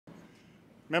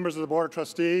members of the Board of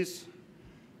Trustees,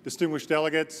 distinguished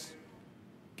delegates,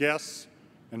 guests,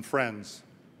 and friends.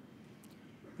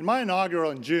 In my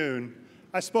inaugural in June,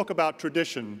 I spoke about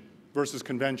tradition versus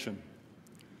convention,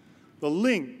 the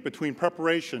link between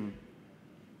preparation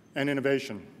and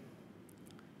innovation,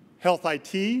 health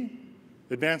IT,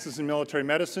 advances in military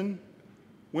medicine,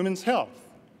 women's health,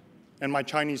 and my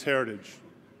Chinese heritage.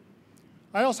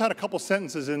 I also had a couple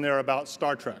sentences in there about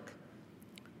Star Trek.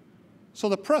 So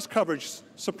the press coverage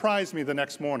surprised me the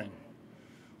next morning.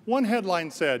 One headline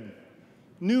said,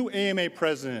 "New AMA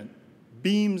president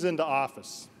beams into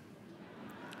office."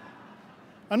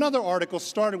 Another article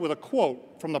started with a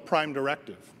quote from the Prime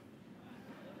Directive.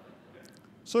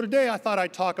 So today I thought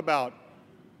I'd talk about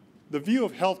the view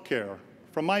of healthcare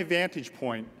from my vantage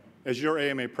point as your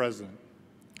AMA president,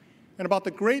 and about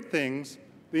the great things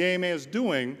the AMA is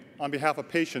doing on behalf of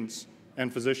patients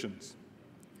and physicians.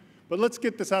 But let's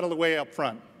get this out of the way up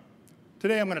front.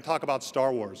 Today I'm going to talk about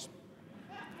Star Wars.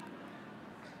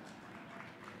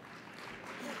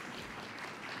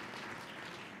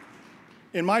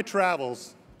 In my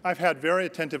travels, I've had very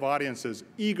attentive audiences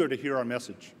eager to hear our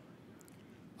message.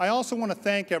 I also want to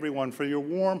thank everyone for your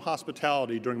warm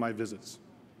hospitality during my visits.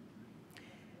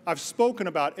 I've spoken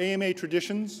about AMA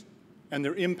traditions and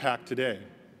their impact today.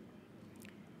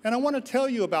 And I want to tell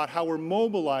you about how we're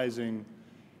mobilizing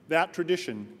that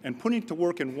tradition and putting it to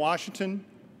work in Washington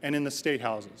and in the state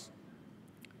houses.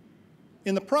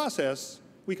 In the process,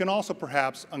 we can also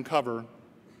perhaps uncover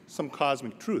some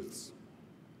cosmic truths.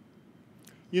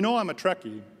 You know I'm a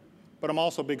Trekkie, but I'm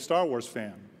also a big Star Wars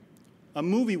fan, a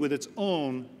movie with its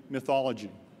own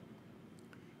mythology.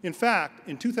 In fact,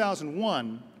 in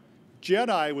 2001,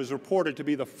 Jedi was reported to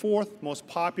be the 4th most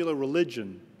popular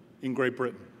religion in Great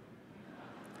Britain.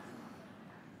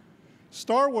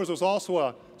 Star Wars was also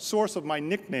a source of my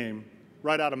nickname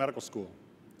right out of medical school.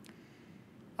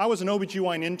 I was an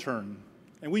OB/GYN intern,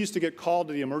 and we used to get called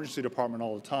to the emergency department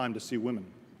all the time to see women.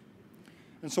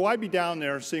 And so I'd be down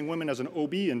there seeing women as an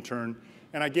OB intern,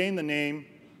 and I gained the name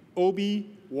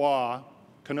Obi-Wa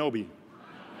Kenobi.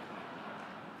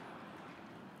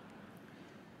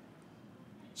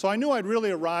 So I knew I'd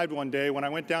really arrived one day when I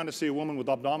went down to see a woman with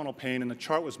abdominal pain, and the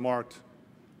chart was marked,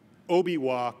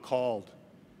 Obi-Wa called.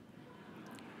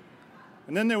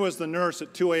 And then there was the nurse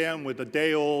at 2 a.m. with a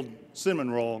day-old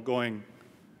cinnamon roll going,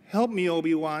 "Help me,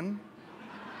 Obi-Wan.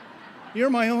 You're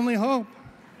my only hope."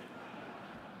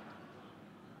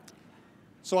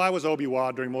 So I was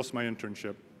Obi-Wa during most of my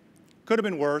internship. Could have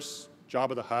been worse,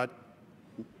 Jabba the Hutt,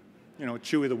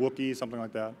 Chewie the Wookiee, something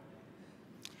like that.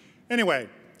 Anyway,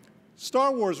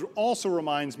 Star Wars also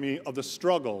reminds me of the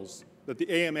struggles that the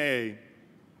AMA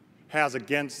has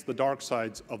against the dark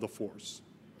sides of the Force.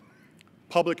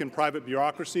 Public and private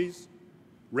bureaucracies,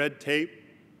 red tape,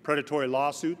 predatory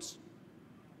lawsuits,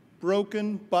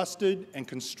 broken, busted, and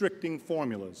constricting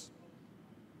formulas.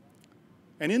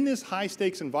 And in this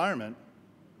high-stakes environment,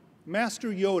 Master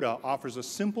Yoda offers a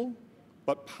simple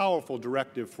but powerful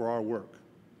directive for our work.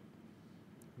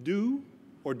 Do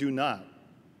or do not.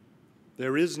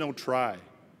 There is no try.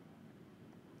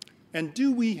 And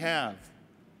do we have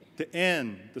to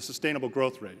end the sustainable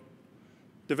growth rate,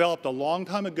 developed a long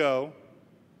time ago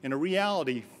in a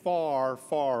reality far,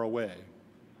 far away?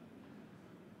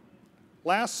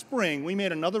 Last spring, we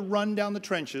made another run down the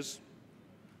trenches,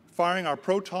 firing our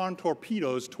proton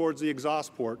torpedoes towards the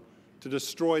exhaust port to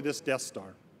destroy this Death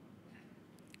Star.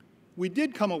 We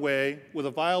did come away with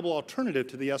a viable alternative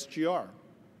to the SGR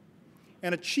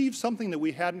and achieved something that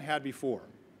we hadn't had before,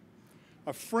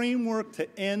 a framework to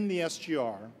end the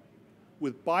SGR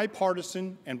with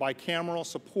bipartisan and bicameral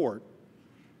support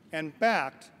and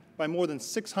backed by more than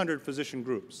 600 physician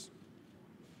groups.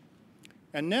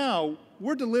 And now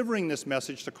we're delivering this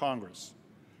message to Congress.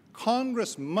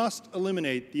 Congress must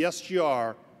eliminate the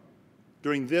SGR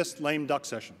during this lame duck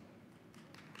session.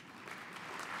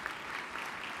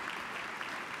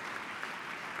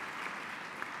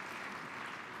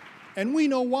 And we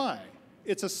know why.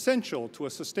 It's essential to a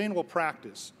sustainable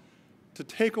practice to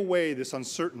take away this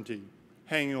uncertainty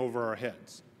hanging over our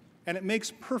heads. And it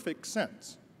makes perfect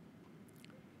sense.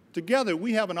 Together,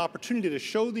 we have an opportunity to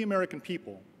show the American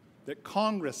people that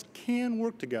Congress can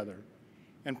work together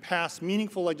and pass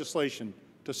meaningful legislation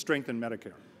to strengthen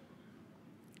Medicare.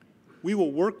 We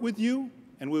will work with you,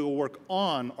 and we will work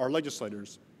on our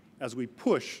legislators as we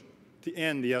push to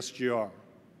end the SGR.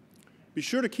 Be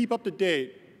sure to keep up to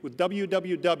date with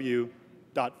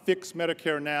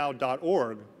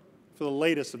www.fixmedicarenow.org for the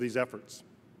latest of these efforts.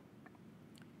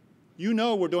 You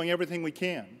know we're doing everything we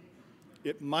can.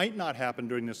 It might not happen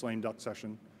during this lame duck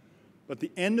session, but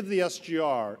the end of the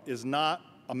SGR is not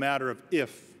a matter of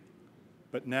if,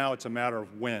 but now it's a matter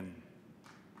of when.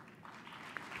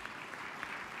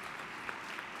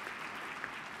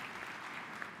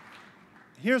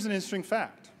 Here's an interesting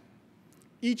fact.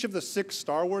 Each of the 6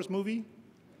 Star Wars movies,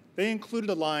 they included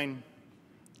a line,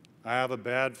 "I have a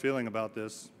bad feeling about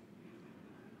this."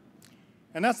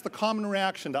 And that's the common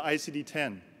reaction to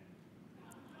ICD-10.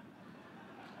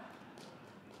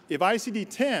 If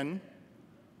ICD-10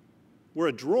 were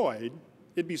a droid,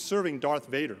 it'd be serving Darth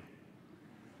Vader.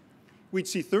 We'd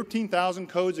see 13,000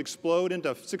 codes explode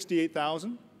into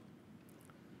 68,000.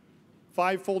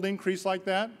 5-fold increase like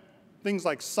that. Things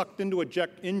like sucked into a jet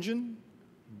engine,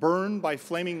 burned by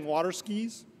flaming water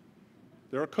skis.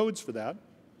 There are codes for that.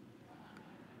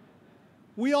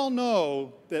 We all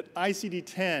know that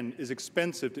ICD-10 is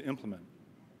expensive to implement.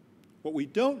 What we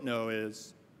don't know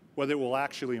is whether it will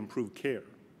actually improve care.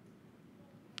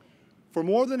 For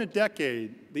more than a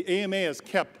decade, the AMA has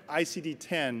kept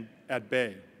ICD-10 at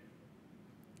bay.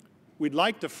 We'd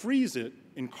like to freeze it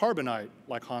in carbonite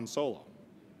like Han Solo.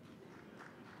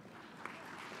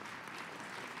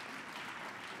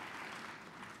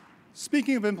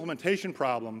 Speaking of implementation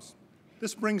problems,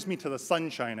 this brings me to the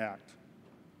Sunshine Act.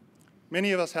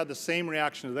 Many of us had the same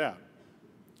reaction to that.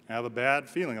 I have a bad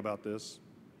feeling about this.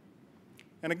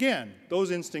 And again,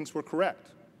 those instincts were correct.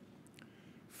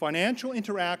 Financial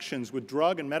interactions with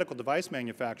drug and medical device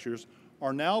manufacturers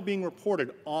are now being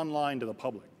reported online to the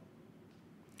public.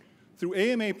 Through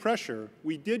AMA pressure,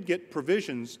 we did get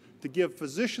provisions to give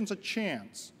physicians a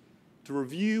chance to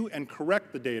review and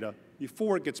correct the data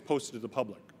before it gets posted to the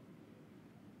public.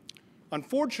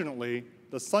 Unfortunately,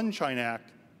 the Sunshine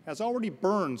Act has already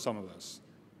burned some of this.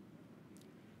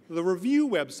 The review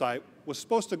website was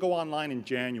supposed to go online in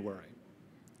January,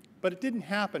 but it didn't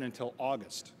happen until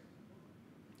August.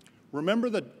 Remember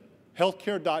the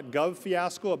healthcare.gov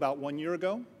fiasco about 1 year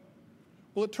ago?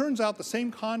 Well, it turns out the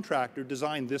same contractor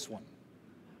designed this one.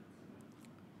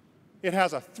 It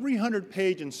has a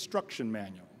 300-page instruction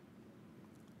manual,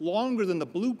 longer than the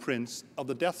blueprints of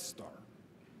the Death Star.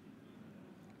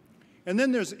 And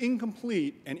then there's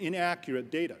incomplete and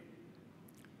inaccurate data.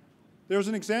 There's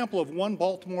an example of one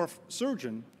Baltimore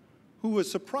surgeon who was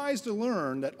surprised to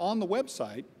learn that on the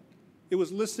website, it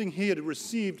was listing he had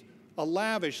received a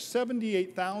lavish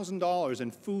 $78,000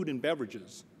 in food and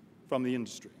beverages from the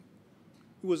industry.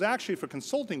 It was actually for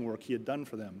consulting work he had done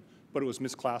for them, but it was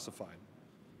misclassified.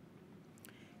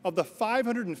 Of the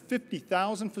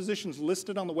 550,000 physicians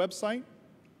listed on the website,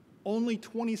 only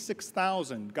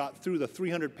 26,000 got through the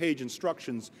 300-page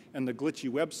instructions and the glitchy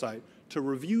website to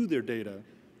review their data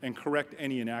and correct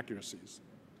any inaccuracies.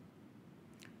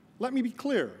 Let me be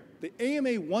clear, the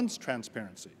AMA wants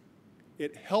transparency.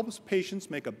 It helps patients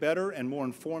make a better and more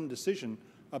informed decision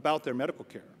about their medical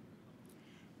care.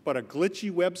 But a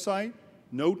glitchy website,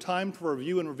 no time for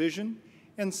review and revision,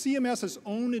 and CMS's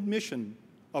own admission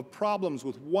of problems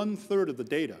with 1/3 of the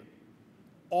data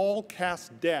all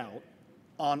cast doubt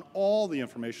on all the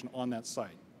information on that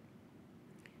site.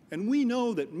 And we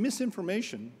know that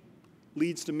misinformation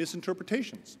leads to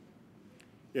misinterpretations.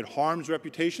 It harms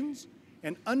reputations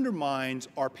and undermines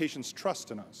our patients'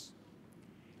 trust in us.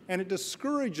 And it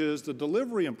discourages the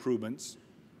delivery improvements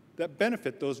that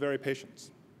benefit those very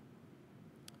patients.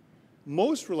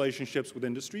 Most relationships with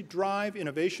industry drive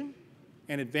innovation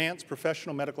and advance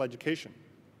professional medical education.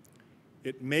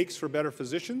 It makes for better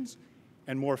physicians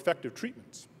and more effective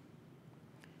treatments.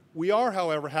 We are,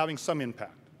 however, having some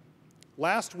impact.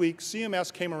 Last week,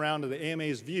 CMS came around to the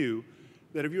AMA's view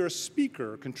that if you're a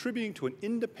speaker contributing to an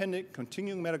independent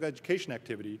continuing medical education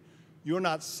activity, you're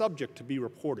not subject to be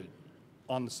reported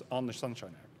on the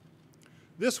Sunshine Act.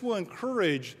 This will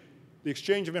encourage the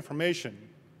exchange of information,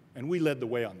 and we led the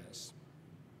way on this.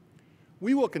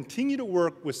 We will continue to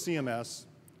work with CMS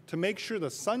to make sure the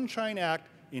Sunshine Act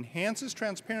enhances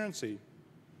transparency,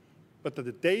 but that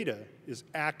the data is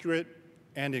accurate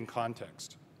and in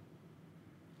context.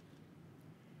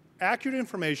 Accurate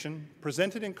information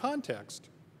presented in context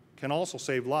can also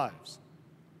save lives.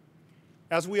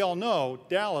 As we all know,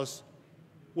 Dallas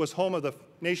was home of the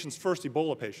nation's first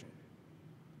Ebola patient,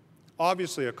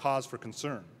 obviously a cause for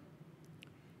concern.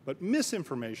 But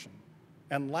misinformation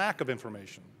and lack of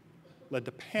information led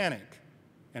to panic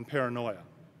and paranoia.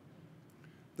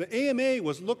 The AMA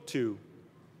was looked to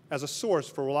as a source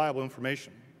for reliable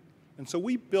information, and so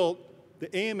we built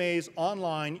the AMA's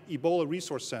online Ebola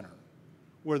Resource Center,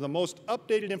 where the most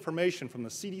updated information from the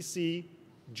CDC,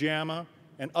 JAMA,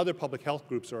 and other public health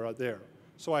groups are out there.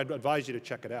 So I'd advise you to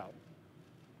check it out.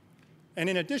 And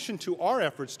in addition to our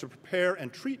efforts to prepare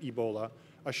and treat Ebola,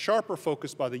 a sharper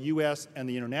focus by the US and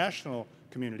the international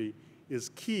community is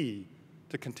key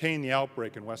to contain the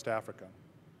outbreak in West Africa.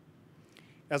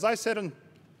 As I said in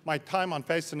my time on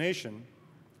vaccination,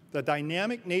 the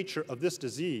dynamic nature of this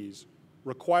disease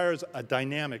requires a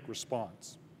dynamic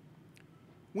response.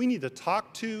 We need to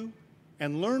talk to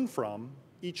and learn from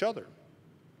each other.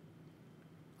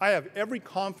 I have every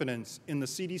confidence in the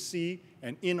CDC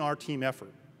and in our team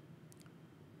effort.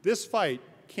 This fight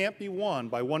can't be won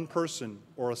by one person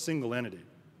or a single entity.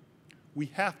 We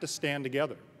have to stand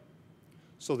together.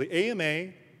 So the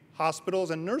AMA,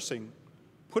 hospitals, and nursing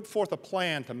put forth a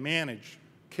plan to manage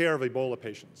care of Ebola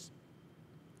patients.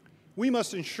 We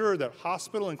must ensure that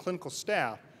hospital and clinical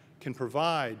staff can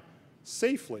provide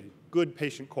safely good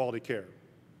patient quality care,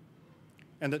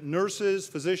 and that nurses,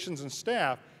 physicians, and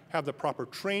staff have the proper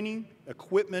training,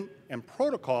 equipment, and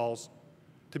protocols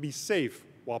to be safe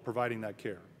while providing that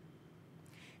care.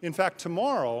 In fact,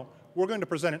 tomorrow, we're going to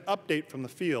present an update from the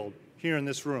field here in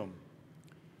this room.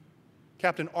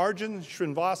 Captain Arjun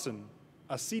Srinivasan,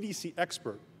 a CDC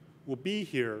expert, will be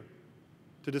here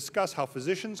to discuss how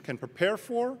physicians can prepare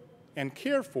for and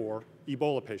care for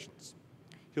Ebola patients.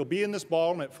 He'll be in this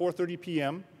ballroom at 4:30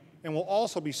 p.m. and will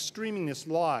also be streaming this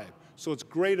live, so it's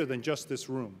greater than just this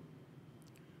room.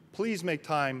 Please make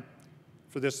time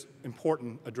for this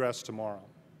important address tomorrow.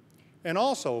 And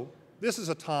also, this is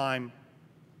a time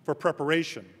for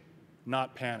preparation,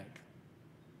 not panic.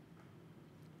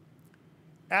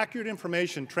 Accurate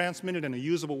information transmitted in a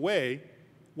usable way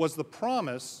was the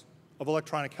promise of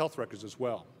electronic health records as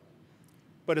well.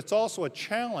 But it's also a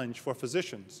challenge for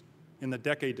physicians in the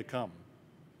decade to come.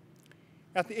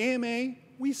 At the AMA,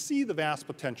 we see the vast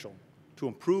potential to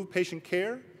improve patient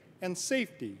care and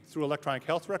safety through electronic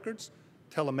health records,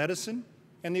 telemedicine,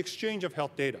 and the exchange of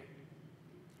health data.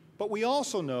 But we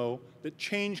also know that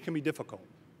change can be difficult.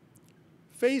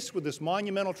 Faced with this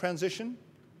monumental transition,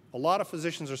 a lot of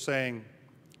physicians are saying,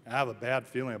 I have a bad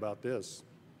feeling about this.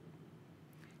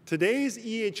 Today's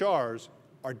EHRs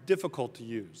are difficult to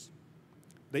use.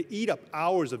 They eat up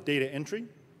hours of data entry.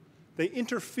 They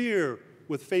interfere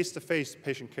with face-to-face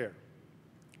patient care.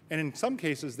 And in some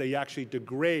cases, they actually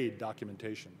degrade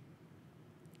documentation.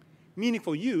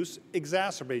 Meaningful use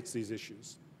exacerbates these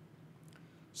issues.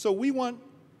 So we want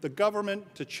the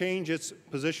government to change its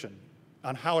position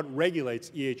on how it regulates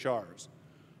EHRs,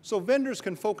 so vendors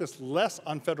can focus less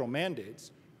on federal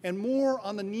mandates and more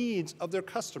on the needs of their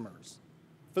customers,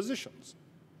 physicians.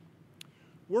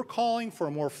 We're calling for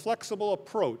a more flexible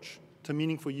approach to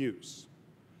meaningful use,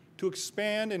 to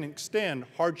expand and extend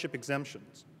hardship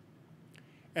exemptions,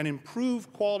 and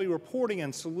improve quality reporting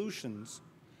and solutions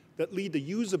that lead to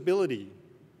usability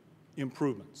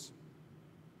improvements.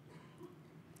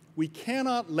 We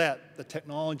cannot let the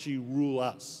technology rule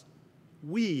us.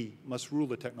 We must rule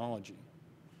the technology.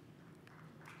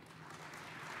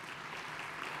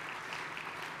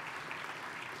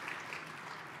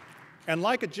 And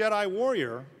like a Jedi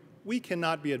warrior, we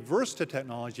cannot be adverse to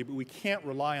technology, but we can't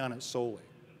rely on it solely.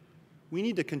 We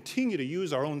need to continue to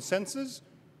use our own senses,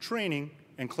 training,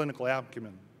 and clinical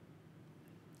acumen.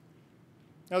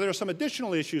 Now, there are some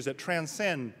additional issues that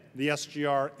transcend the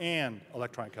SGR and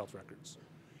electronic health records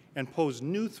and pose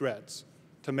new threats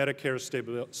to Medicare's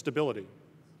stability.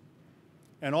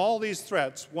 And all these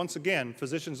threats, once again,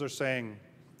 physicians are saying,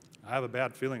 I have a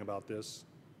bad feeling about this.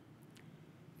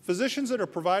 Physicians that are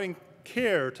providing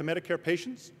care to Medicare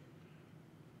patients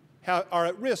are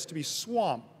at risk to be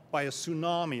swamped by a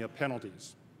tsunami of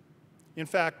penalties. In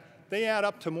fact, they add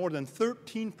up to more than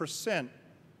 13%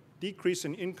 decrease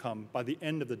in income by the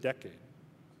end of the decade.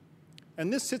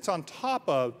 And this sits on top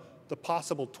of the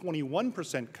possible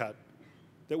 21% cut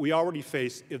that we already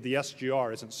face if the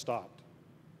SGR isn't stopped.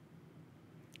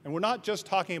 And we're not just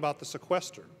talking about the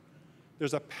sequester.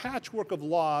 There's a patchwork of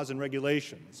laws and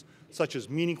regulations, such as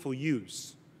meaningful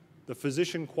use, the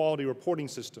physician quality reporting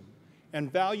system,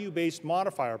 and value-based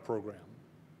modifier program.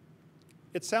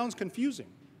 It sounds confusing,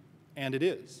 and it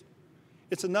is.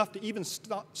 It's enough to even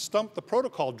stump the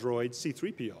protocol droid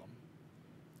C-3PO.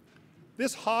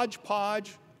 This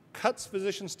hodgepodge cuts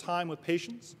physicians' time with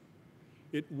patients,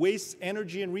 it wastes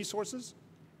energy and resources,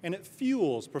 and it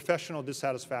fuels professional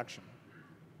dissatisfaction.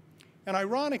 And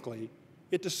ironically,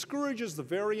 it discourages the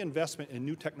very investment in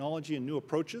new technology and new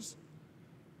approaches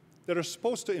that are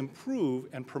supposed to improve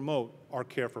and promote our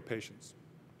care for patients.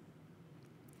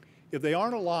 If they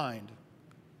aren't aligned,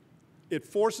 it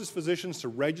forces physicians to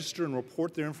register and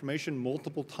report their information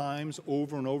multiple times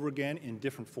over and over again in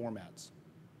different formats.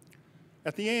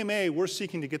 At the AMA, we're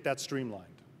seeking to get that streamlined.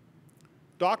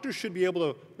 Doctors should be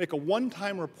able to make a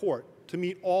one-time report to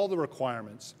meet all the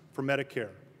requirements for Medicare.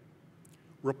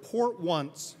 Report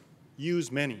once,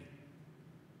 use many.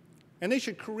 And they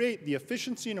should create the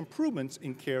efficiency and improvements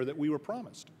in care that we were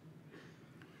promised.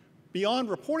 Beyond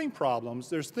reporting problems,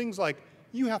 there's things like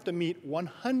you have to meet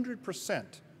 100%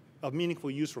 of meaningful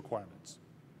use requirements.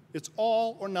 It's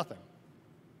all or nothing.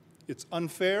 It's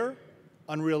unfair,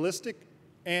 unrealistic,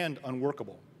 and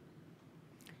unworkable.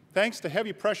 Thanks to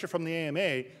heavy pressure from the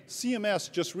AMA,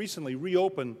 CMS just recently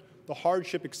reopened the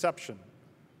hardship exception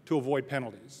to avoid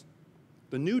penalties.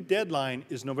 The new deadline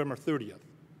is November 30th.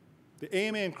 The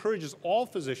AMA encourages all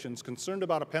physicians concerned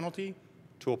about a penalty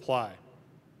to apply.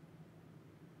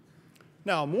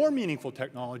 Now, more meaningful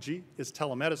technology is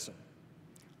telemedicine.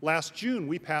 Last June,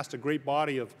 we passed a great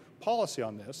body of policy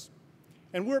on this,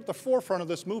 and we're at the forefront of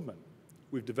this movement.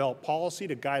 We've developed policy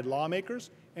to guide lawmakers,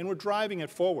 and we're driving it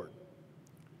forward.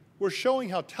 We're showing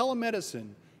how telemedicine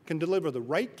can deliver the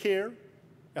right care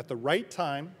at the right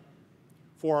time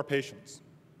for our patients.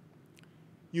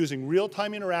 Using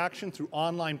real-time interaction through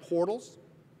online portals,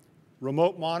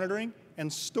 remote monitoring,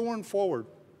 and store and forward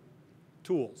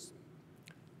tools.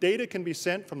 Data can be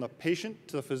sent from the patient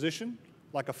to the physician,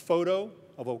 like a photo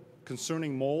of a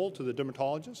concerning mole to the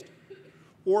dermatologist,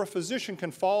 or a physician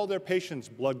can follow their patient's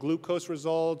blood glucose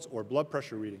results or blood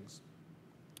pressure readings.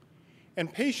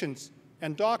 And patients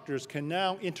and doctors can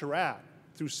now interact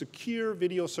through secure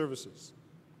video services,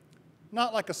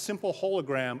 not like a simple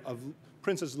hologram of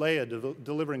Princess Leia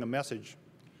delivering a message,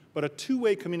 but a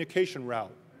two-way communication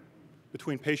route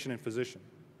between patient and physician.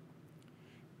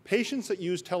 Patients that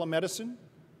use telemedicine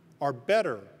are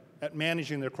better at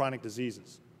managing their chronic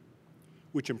diseases,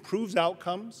 which improves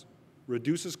outcomes,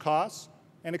 reduces costs,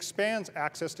 and expands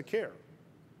access to care.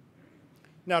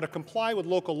 Now, to comply with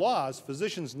local laws,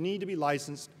 physicians need to be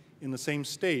licensed in the same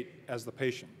state as the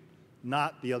patient,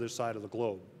 not the other side of the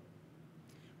globe.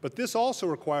 But this also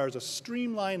requires a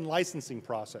streamlined licensing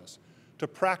process to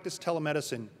practice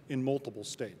telemedicine in multiple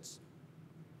states.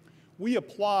 We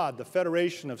applaud the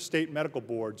Federation of State Medical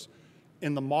Boards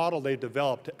in the model they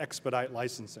developed to expedite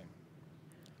licensing.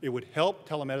 It would help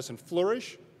telemedicine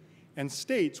flourish, and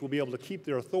states will be able to keep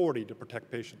their authority to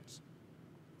protect patients.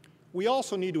 We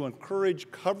also need to encourage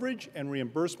coverage and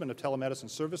reimbursement of telemedicine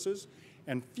services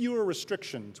and fewer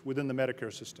restrictions within the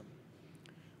Medicare system.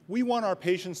 We want our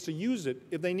patients to use it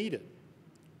if they need it.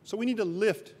 So we need to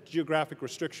lift geographic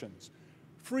restrictions,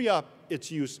 free up its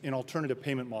use in alternative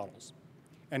payment models,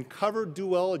 and cover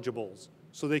dual eligibles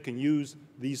so they can use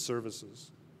these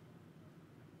services.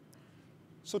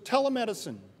 So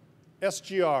telemedicine,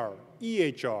 SGR,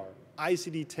 EHR,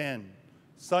 ICD-10,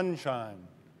 Sunshine,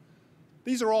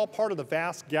 these are all part of the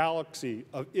vast galaxy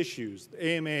of issues the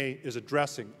AMA is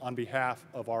addressing on behalf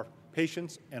of our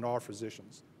patients and our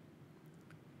physicians.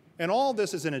 And all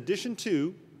this is in addition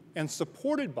to and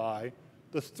supported by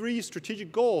the three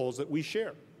strategic goals that we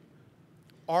share.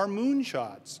 Our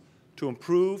moonshots to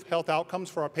improve health outcomes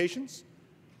for our patients,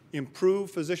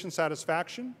 improve physician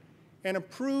satisfaction, and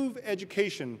improve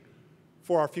education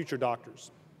for our future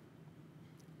doctors.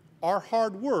 Our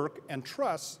hard work and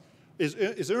trust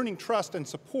is earning trust and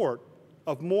support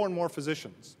of more and more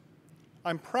physicians.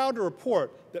 I'm proud to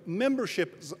report that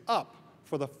membership is up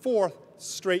for the 4th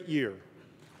straight year.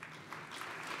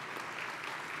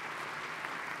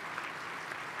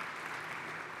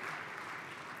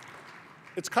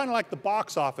 It's kind of like the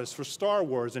box office for Star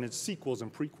Wars and its sequels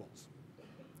and prequels.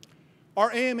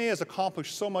 Our AMA has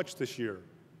accomplished so much this year,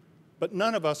 but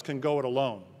none of us can go it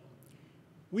alone.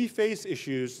 We face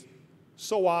issues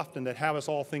so often that have us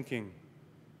all thinking,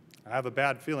 I have a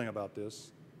bad feeling about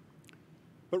this.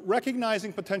 But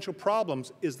recognizing potential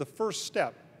problems is the first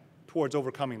step towards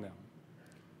overcoming them.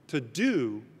 To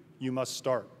do, you must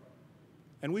start.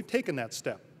 And we've taken that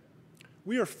step.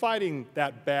 We are fighting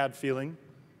that bad feeling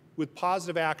with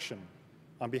positive action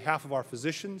on behalf of our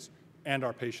physicians and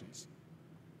our patients.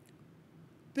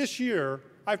 This year,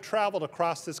 I've traveled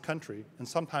across this country and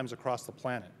sometimes across the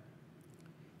planet.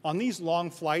 On these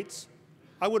long flights,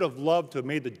 I would have loved to have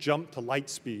made the jump to light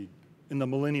speed in the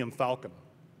Millennium Falcon.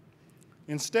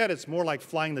 Instead, it's more like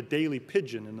flying the Daily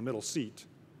Pigeon in the middle seat.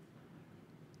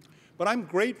 But I'm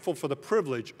grateful for the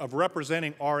privilege of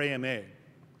representing our AMA.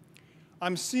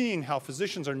 I'm seeing how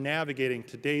physicians are navigating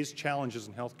today's challenges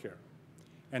in healthcare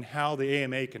and how the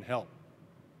AMA can help.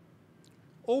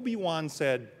 Obi-Wan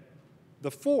said,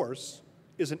 "The Force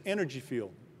is an energy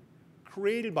field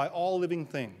created by all living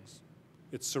things.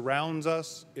 It surrounds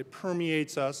us, it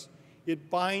permeates us, it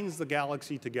binds the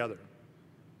galaxy together."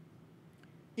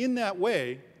 In that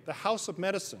way, the House of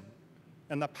Medicine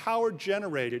and the power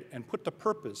generated and put to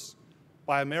purpose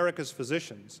by America's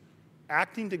physicians,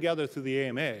 acting together through the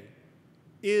AMA,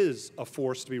 is a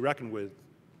force to be reckoned with.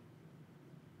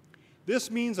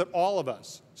 This means that all of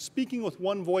us, speaking with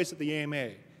one voice at the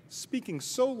AMA, speaking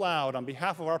so loud on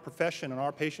behalf of our profession and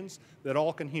our patients that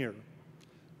all can hear.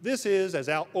 This is, as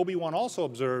Obi-Wan also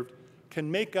observed,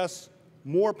 can make us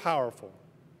more powerful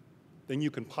than you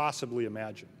can possibly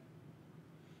imagine.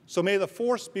 So may the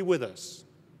Force be with us.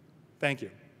 Thank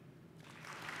you.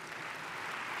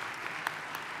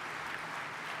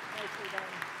 Nicely done.